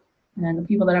 and the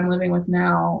people that I'm living with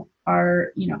now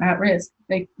are, at risk.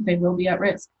 They will be at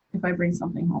risk if I bring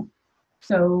something home.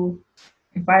 So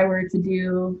if I were to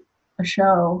do a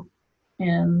show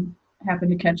and happen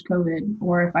to catch COVID,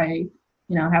 or if I,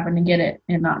 happen to get it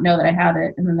and not know that I have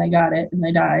it, and then they got it and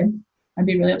they died, I'd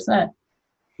be really upset.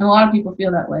 And a lot of people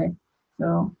feel that way.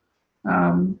 So,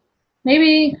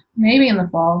 maybe in the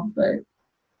fall, but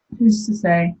who's to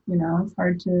say? It's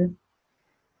hard to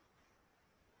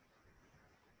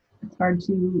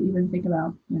even think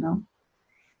about.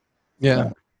 Yeah.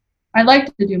 So, I'd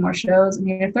like to do more shows. I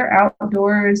mean, if they're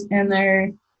outdoors and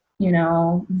they're,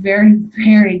 very,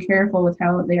 very careful with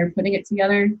how they are putting it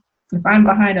together. If I'm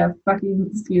behind a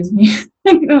fucking, excuse me,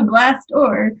 glass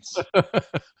door,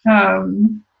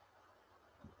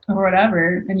 or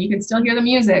whatever, and you can still hear the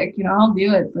music, I'll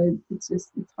do it, but it's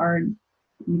hard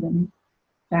to even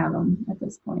fathom at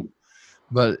this point.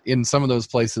 But in some of those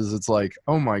places, it's like,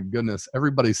 oh my goodness,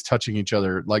 everybody's touching each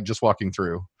other, like just walking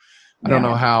through. I don't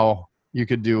know how you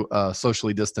could do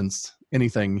socially distanced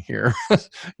anything here,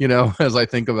 as I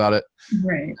think about it.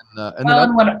 Right.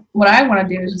 And what I want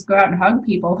to do is just go out and hug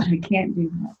people, but I can't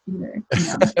do that either.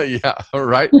 Yeah.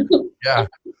 Right. Yeah.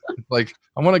 Like,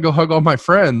 I want to go hug all my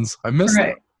friends. I miss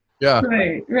them. Yeah.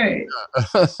 Right. Yeah.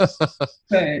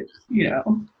 But,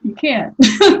 you can't.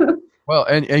 Well,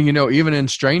 and even in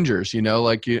strangers,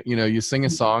 like you sing a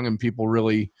song and people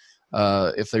really,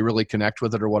 if they really connect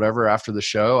with it or whatever after the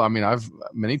show. I mean,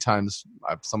 many times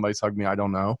somebody's hugged me, I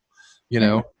don't know,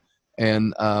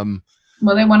 and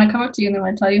well, they want to come up to you and they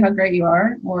want to tell you how great you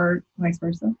are, or vice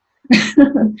versa.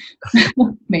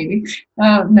 Maybe.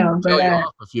 No, but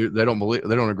if they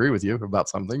don't agree with you about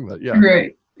something, but yeah.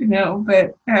 Right.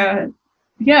 But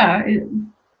yeah,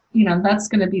 that's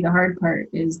going to be the hard part,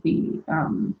 is the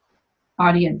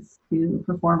audience to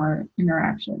performer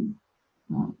interaction.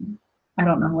 I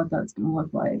don't know what that's going to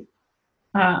look like.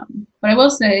 But I will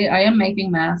say I am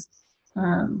making masks.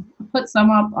 I put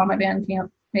some up on my Bandcamp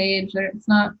page. It's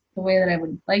not the way that I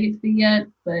would like it to be yet,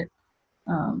 but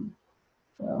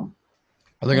so.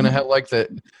 Are they going to have like the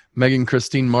Megan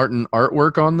Christine Martin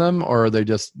artwork on them, or are they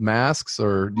just masks?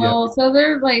 Or so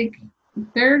they're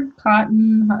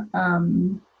cotton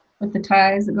with the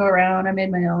ties that go around. I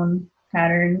made my own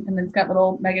pattern, and it's got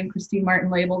little Megan Christine Martin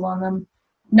labels on them.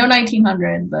 No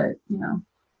 1900, but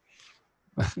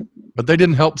But they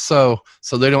didn't help so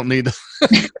they don't need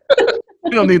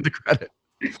they don't need the credit.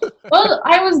 Well,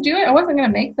 I wasn't going to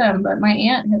make them, but my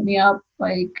aunt hit me up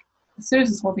like as soon as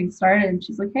this whole thing started, and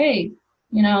she's like, hey,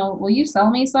 will you sell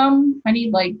me some? I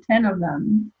need like 10 of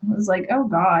them. I was like, oh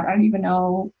God, I don't even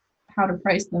know how to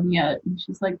price them yet. And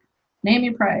she's like, name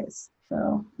your price.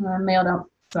 So I mailed out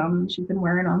some. She's been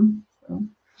wearing them. So.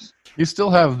 You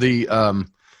still have the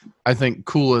I think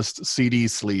coolest CD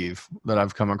sleeve that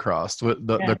I've come across with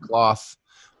the cloth,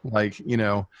 like,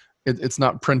 it's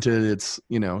not printed. It's,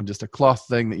 just a cloth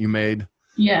thing that you made.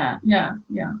 Yeah.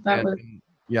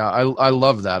 I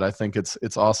love that. I think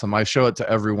it's awesome. I show it to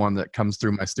everyone that comes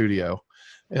through my studio.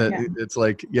 It's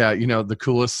like, the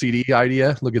coolest CD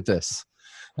idea. Look at this.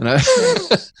 And I'm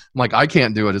like, I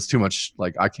can't do it. It's too much.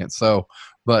 Like, I can't sew,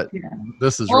 but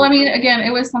this is. Well, really again,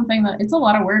 it was something that it's a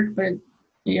lot of work, but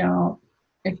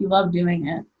if you love doing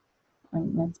it,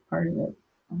 that's part of it.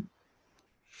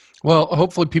 Well,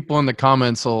 hopefully people in the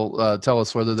comments will tell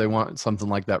us whether they want something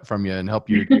like that from you and help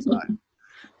you decide.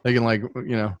 They can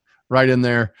write in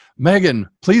there, Megan,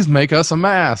 please make us a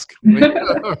mask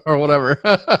or whatever.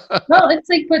 Well, it's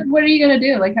like, but what are you going to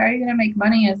do? Like, how are you going to make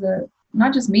money as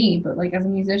not just me, but like as a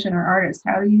musician or artist?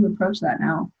 How do you approach that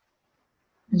now?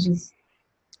 It's just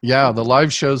Yeah, the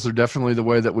live shows are definitely the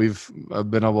way that we've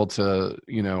been able to,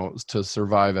 to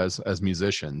survive as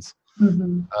musicians.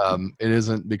 mhm. It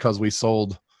isn't because we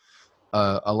sold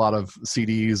a lot of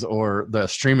CDs or the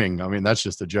streaming. I mean, that's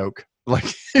just a joke. Like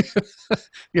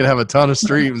you'd have a ton of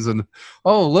streams and,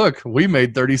 oh, look, we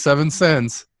made 37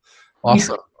 cents.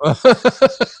 Awesome.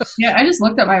 Yeah, I just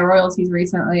looked at my royalties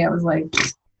recently. I was like,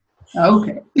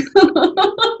 okay.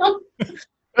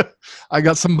 I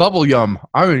got some bubble yum.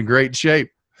 I'm in great shape.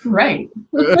 Right.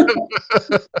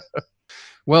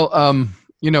 Well, I'm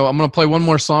going to play one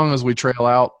more song as we trail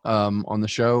out on the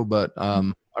show, but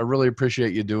I really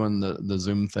appreciate you doing the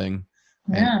Zoom thing.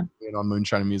 Yeah. And being on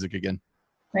Moonshine Music again.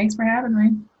 Thanks for having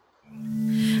me.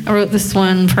 I wrote this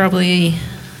one probably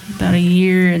about a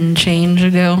year and change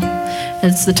ago.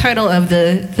 It's the title of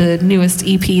the newest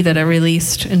EP that I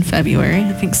released in February.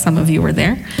 I think some of you were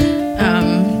there.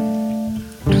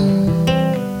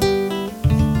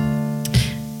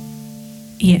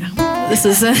 Yeah, this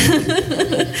is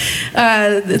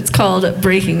it's called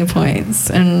Breaking Points.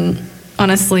 And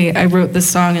honestly, I wrote this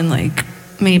song in like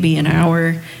maybe an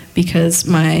hour because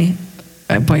my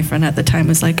boyfriend at the time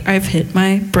was like, I've hit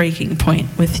my breaking point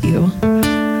with you.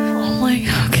 I'm like,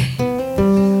 okay.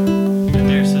 Been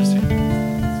there, sister.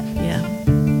 Yeah.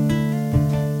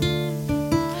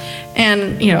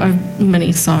 And, I have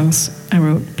many songs I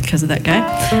wrote because of that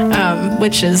guy,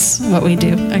 which is what we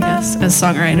do, I guess, as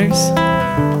songwriters.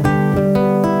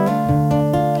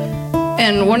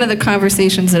 And one of the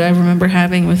conversations that I remember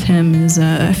having with him is,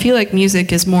 I feel like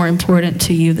music is more important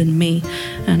to you than me.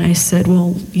 And I said,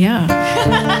 well, yeah.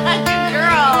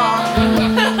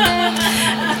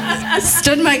 Girl.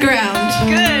 Stood my ground.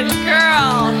 Good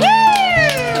girl.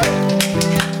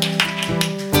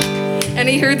 And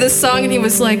he heard this song and he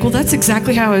was like, well, that's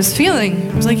exactly how I was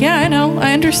feeling. I was like, yeah, I know.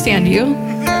 I understand you.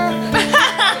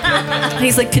 And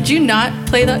he's like, could you not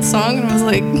play that song? And I was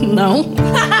like, no.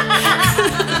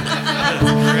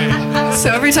 So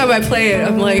every time I play it,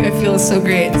 I'm like, I feel so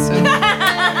great. So.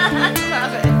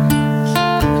 Love it.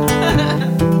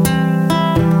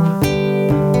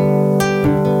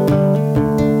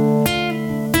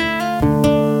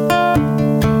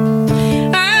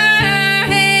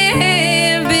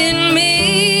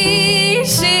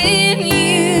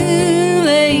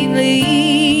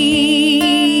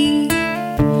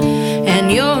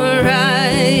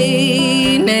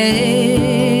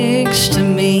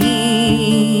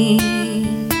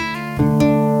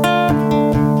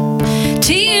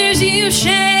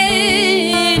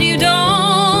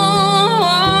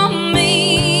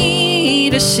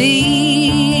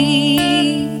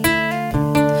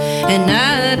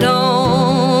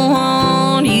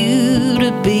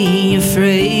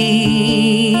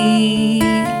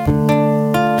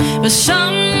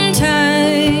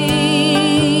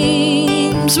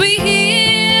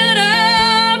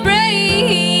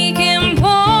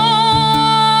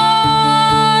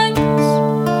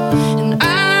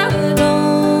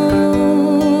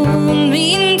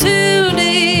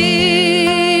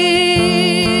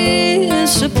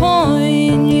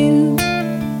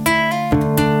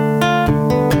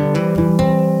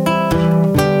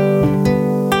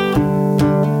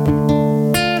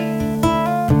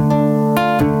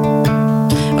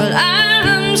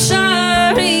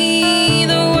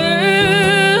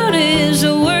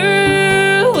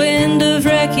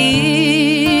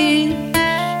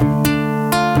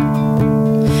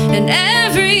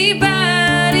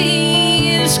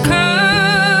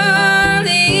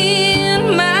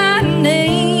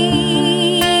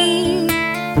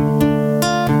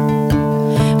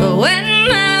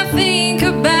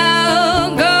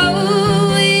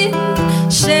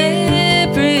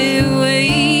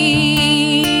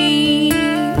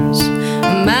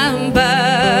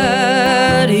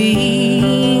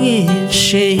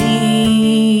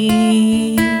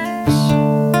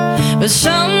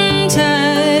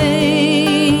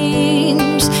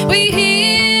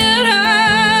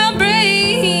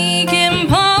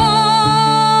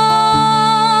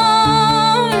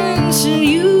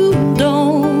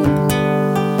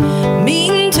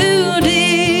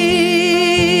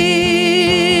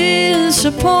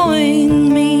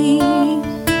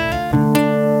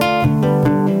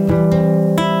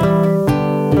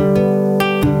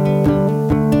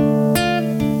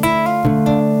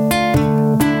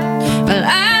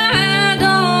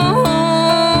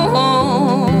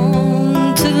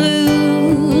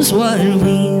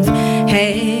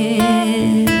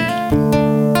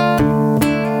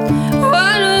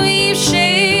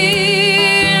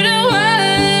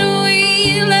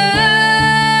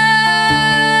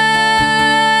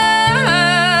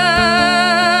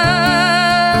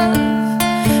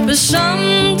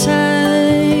 Some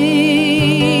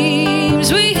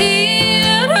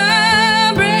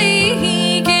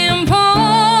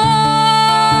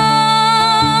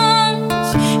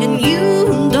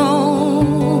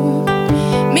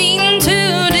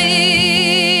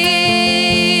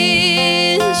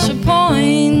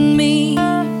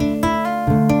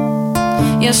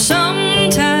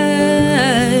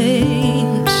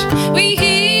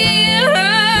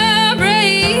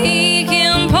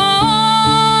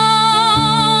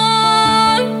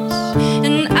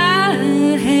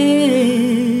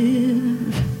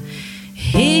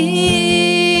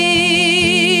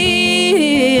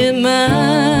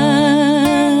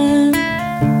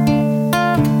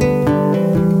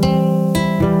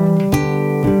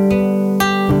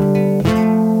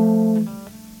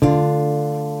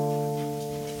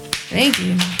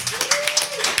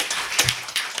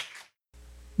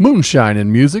Moonshine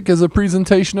and Music is a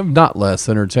presentation of Not Less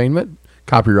Entertainment.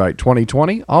 Copyright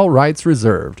 2020, all rights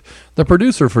reserved. The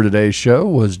producer for today's show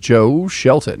was Joe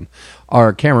Shelton.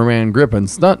 Our cameraman, grip, and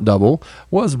stunt double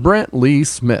was Brent Lee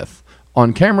Smith.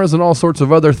 On cameras and all sorts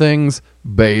of other things,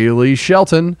 Bailey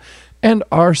Shelton. And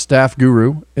our staff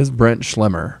guru is Brent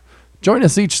Schlemmer. Join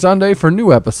us each Sunday for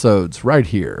new episodes right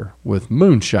here with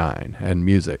Moonshine and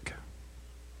Music.